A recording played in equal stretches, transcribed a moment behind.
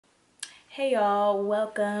Hey y'all,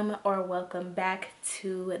 welcome back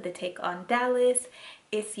to the Take on Dallas.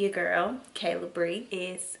 It's your girl, Kayla Bree.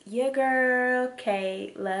 It's your girl,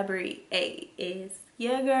 Kayla Bree. Hey, it's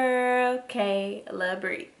your girl, Kayla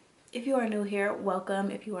Bree. If you are new here, welcome.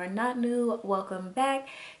 If you are not new, welcome back.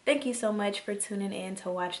 Thank you so much for tuning in to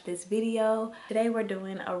watch this video. Today we're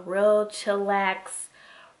doing a real chillax,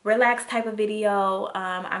 relax type of video.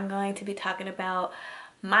 I'm going to be talking about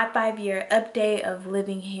my 5-year update of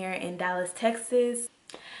living here in Dallas, Texas.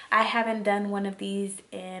 I haven't done one of these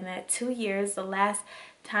in 2 years. The last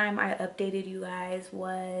time I updated you guys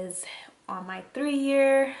was on my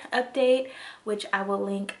 3-year update, which I will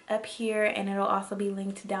link up here, and it'll also be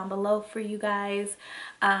linked down below for you guys.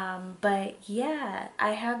 But yeah,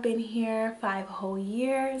 I have been here 5 whole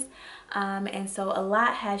years, and so a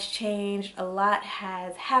lot has changed, a lot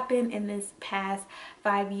has happened in this past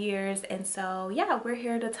 5 years, and so yeah, we're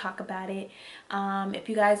here to talk about it. If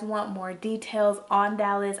you guys want more details on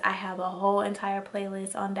Dallas, I have a whole entire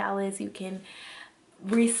playlist on Dallas you can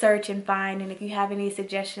research and find, and if you have any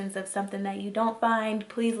suggestions of something that you don't find,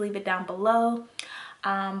 please leave it down below.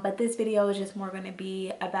 But this video is just more going to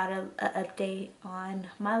be about an update on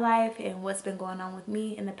my life and what's been going on with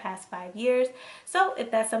me in the past 5 years. So if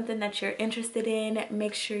that's something that you're interested in,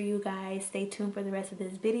 make sure you guys stay tuned for the rest of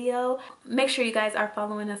this video. Make sure you guys are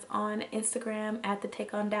following us on Instagram at the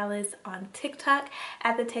Take on Dallas, on TikTok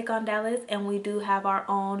at the Take on Dallas, and we do have our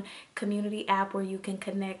own community app where you can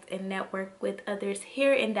connect and network with others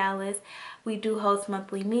here in Dallas. We do host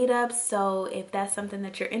monthly meetups, so if that's something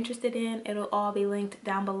that you're interested in, it'll all be linked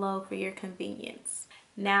down below for your convenience.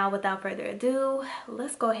 Now, without further ado,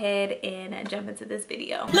 let's go ahead and jump into this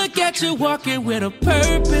video. Look at you walking with a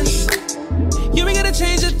purpose. You ain't gotta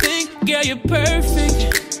change a thing, girl, you're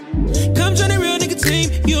perfect. Come join the real nigga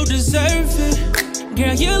team, you deserve it.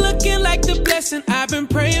 Girl, you're looking like the blessing I've been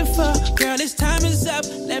praying for. Girl, this time is up,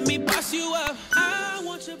 let me boss you up. I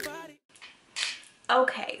want your body.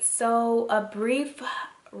 Okay, so a brief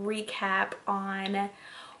recap on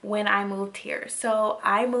when I moved here. So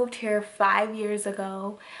I moved here 5 years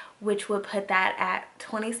ago, which would put that at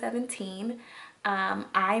 2017.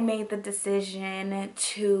 I made the decision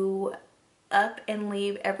to up and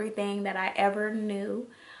leave everything that I ever knew,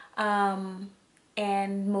 and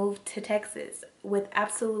moved to Texas with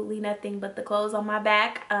absolutely nothing but the clothes on my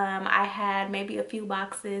back. I had maybe a few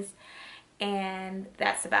boxes, and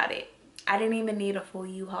that's about it. I didn't even need a full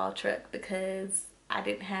U-Haul truck because I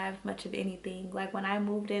didn't have much of anything. Like when I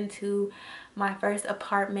moved into my first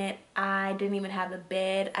apartment, I didn't even have a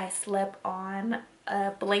bed. I slept on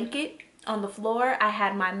a blanket on the floor. I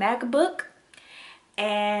had my MacBook,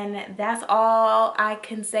 and that's all I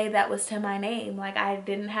can say that was to my name. Like I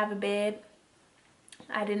didn't have a bed.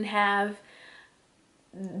 I didn't have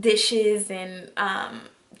dishes and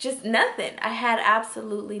just nothing. I had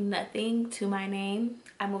absolutely nothing to my name.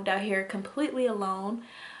 I moved out here completely alone.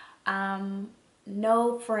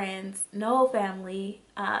 No friends, no family,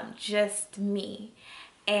 just me.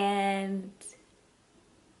 And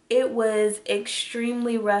it was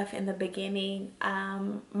extremely rough in the beginning.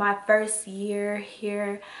 My first year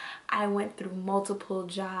here, I went through multiple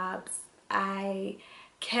jobs. I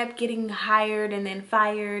kept getting hired and then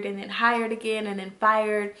fired and then hired again and then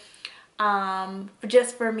fired.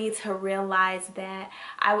 Just for me to realize that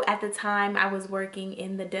at the time I was working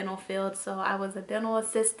in the dental field. So I was a dental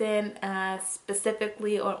assistant,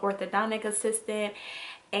 specifically or orthodontic assistant,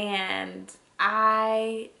 and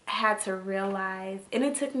I had to realize, and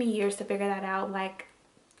it took me years to figure that out. Like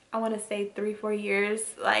I want to say 3-4 years,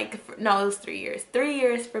 no, it was 3 years. 3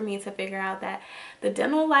 years for me to figure out that the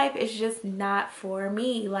dental life is just not for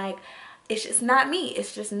me. Like it's just not me.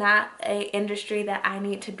 It's just not an industry that I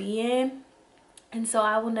need to be in. And so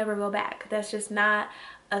I will never go back. That's just not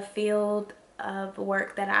a field of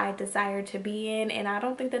work that I desire to be in. And I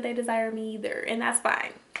don't think that they desire me either. And that's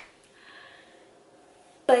fine.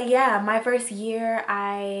 But yeah, my first year,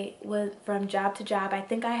 I went from job to job. I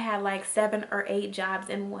think I had like 7 or 8 jobs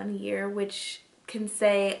in 1 year, which can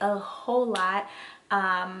say a whole lot.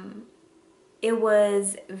 It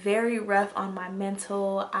was very rough on my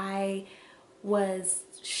mental. I was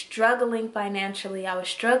struggling financially. I was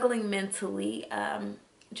struggling mentally.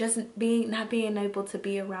 Just not being able to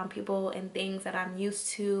be around people and things that I'm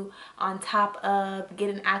used to, on top of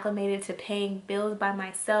getting acclimated to paying bills by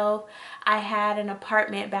myself. I had an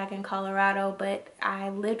apartment back in Colorado, but I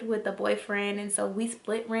lived with a boyfriend, and so we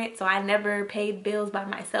split rent, so I never paid bills by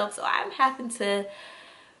myself. So I'm having to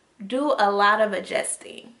do a lot of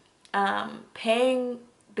adjusting. Paying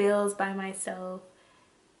bills by myself,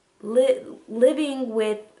 living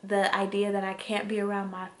with the idea that I can't be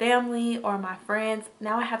around my family or my friends.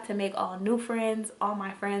 Now I have to make all new friends. All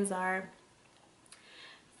my friends are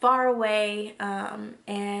far away,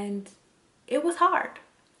 and it was hard.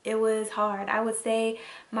 It was hard. I would say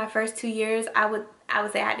my first 2 years, I would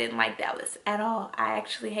say I didn't like Dallas at all. I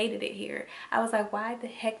actually hated it here. I was like, why the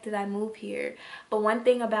heck did I move here? But one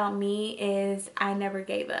thing about me is I never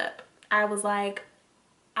gave up. I was like,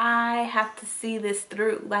 I have to see this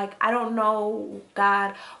through. Like, I don't know,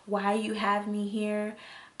 God, why you have me here,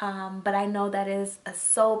 but I know that is a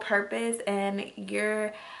sole purpose, and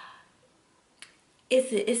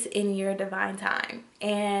it's in your divine time.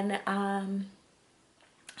 And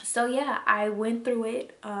so yeah, I went through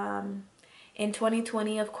it. In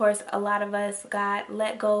 2020, of course, a lot of us got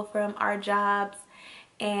let go from our jobs,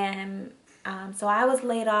 and so I was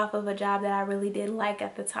laid off of a job that I really did like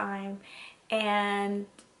at the time, and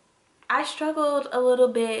I struggled a little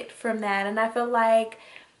bit from that, and I feel like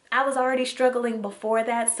I was already struggling before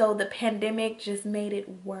that, so the pandemic just made it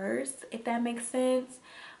worse, if that makes sense.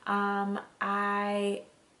 I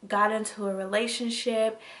got into a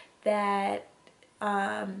relationship that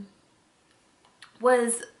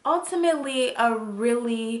was ultimately a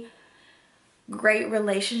really great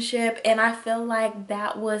relationship, and I feel like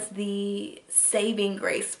that was the saving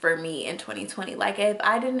grace for me in 2020. Like, if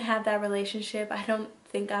I didn't have that relationship, I don't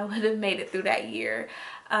think I would have made it through that year.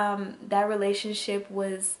 That relationship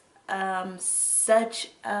was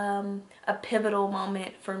such a pivotal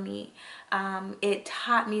moment for me. It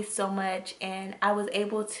taught me so much, and I was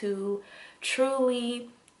able to truly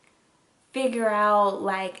figure out,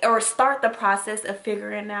 like, or start the process of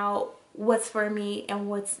figuring out what's for me and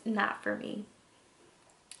what's not for me.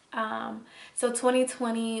 So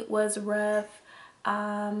 2020 was rough.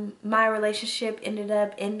 My relationship ended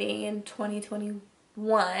up ending in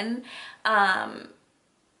 2021.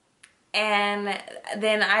 And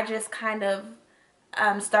then I just kind of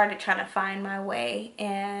started trying to find my way,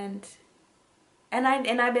 and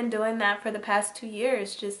I've been doing that for the past 2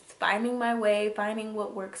 years, just finding my way, finding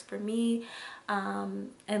what works for me,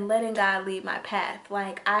 and letting God lead my path.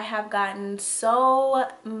 Like, I have gotten so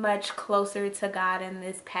much closer to God in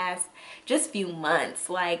this past just few months.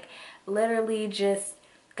 Like, literally, just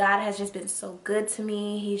God has just been so good to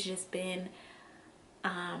me. He's just been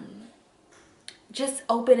just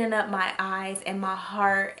opening up my eyes and my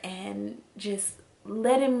heart, and just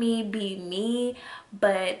letting me be me,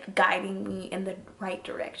 but guiding me in the right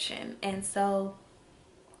direction. And so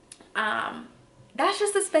that's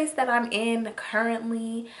just the space that I'm in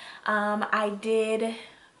currently. I did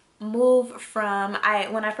move from,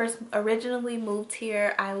 when I first originally moved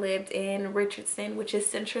here, I lived in Richardson, which is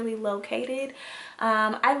centrally located.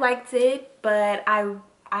 I liked it, but I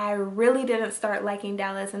really didn't start liking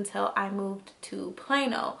Dallas until I moved to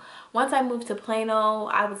Plano. Once I moved to Plano,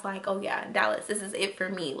 I was like, oh yeah, Dallas, this is it for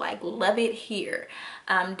me. Like, love it here.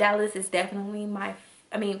 Dallas is definitely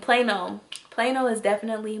Plano is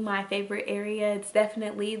definitely my favorite area. It's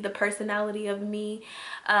definitely the personality of me.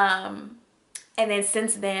 And then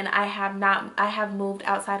since then, I have moved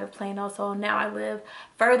outside of Plano, so now I live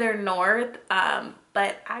further north.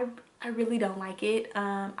 But I really don't like it.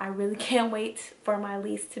 I really can't wait for my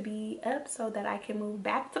lease to be up so that I can move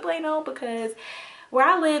back to Plano, because where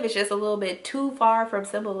I live is just a little bit too far from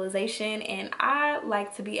civilization, and I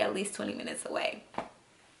like to be at least 20 minutes away.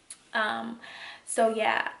 So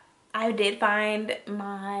yeah, I did find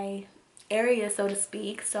my area, so to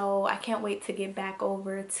speak, so I can't wait to get back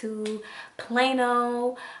over to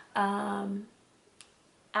Plano. I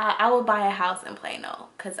will buy a house in Plano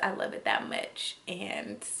because I love it that much.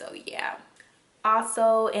 And so yeah.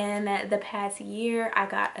 Also, in the past year, I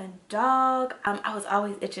got a dog. I was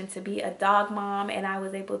always itching to be a dog mom, and I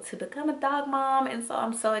was able to become a dog mom. And so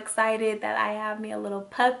I'm so excited that I have me a little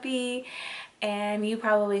puppy. And you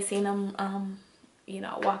probably seen him you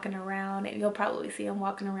know, walking around, and you'll probably see him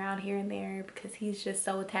walking around here and there because he's just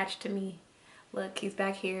so attached to me. Look, he's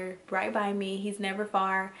back here right by me. He's never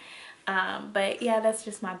far. But yeah, that's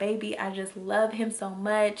just my baby. I just love him so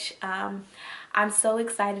much. I'm so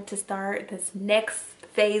excited to start this next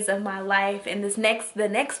phase of my life, and the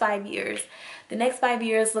next 5 years. The next 5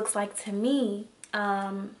 years looks like, to me,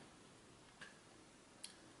 to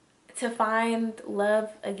find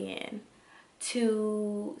love again,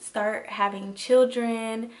 to start having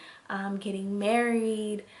children, getting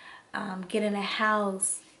married, getting a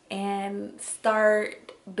house, and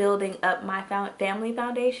start building up my family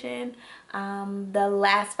foundation. The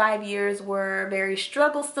last 5 years were very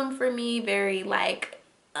strugglesome for me, very like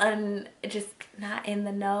just not in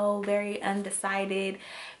the know, very undecided,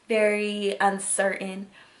 very uncertain.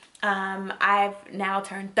 I've now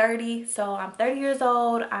turned 30, so I'm 30 years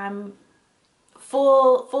old. I'm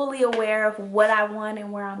fully aware of what I want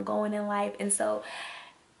and where I'm going in life, and so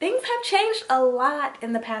things have changed a lot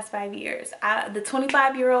in the past 5 years. The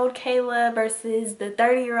 25-year-old Kayla versus the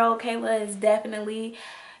 30-year-old Kayla is definitely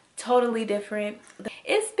totally different.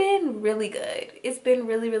 It's been really good. It's been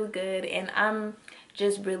really good, and I'm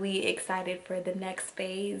just really excited for the next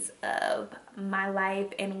phase of my life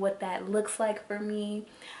and what that looks like for me.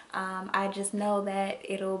 I just know that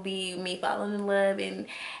it'll be me falling in love and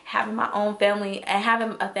having my own family and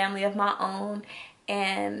having a family of my own,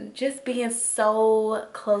 and just being so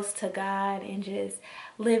close to God and just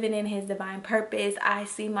living in his divine purpose. I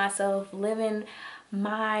see myself living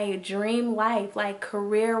my dream life, like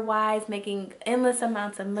career wise, making endless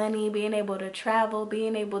amounts of money, being able to travel,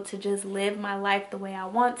 being able to just live my life the way I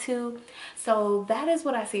want to. So that is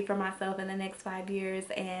what I see for myself in the next 5 years.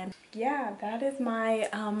 And yeah, that is my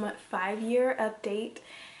 5-year update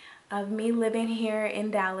of me living here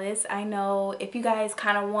in Dallas. I know if you guys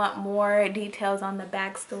kind of want more details on the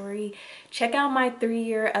backstory, check out my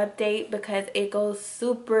 3-year update, because it goes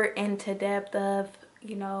super into depth of,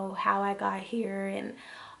 you know, how I got here and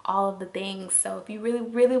all of the things. So if you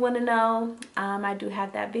really want to know, I do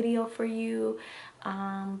have that video for you.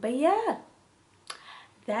 But yeah,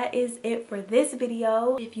 that is it for this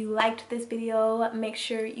video. If you liked this video, make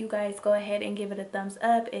sure you guys go ahead and give it a thumbs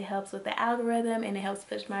up. It helps with the algorithm, and it helps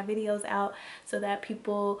push my videos out so that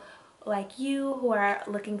people like you who are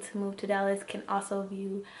looking to move to Dallas can also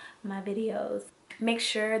view my videos. Make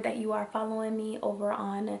sure that you are following me over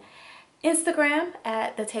on Instagram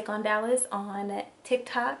at the TakeOnDallas, on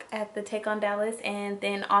TikTok at the TakeOnDallas, and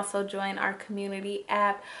then also join our community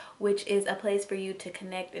app, which is a place for you to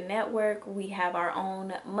connect and network. We have our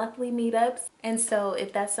own monthly meetups, and so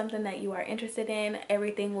if that's something that you are interested in,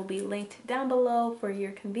 everything will be linked down below for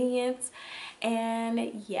your convenience.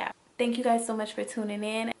 And yeah, thank you guys so much for tuning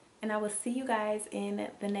in, and I will see you guys in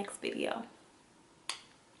the next video.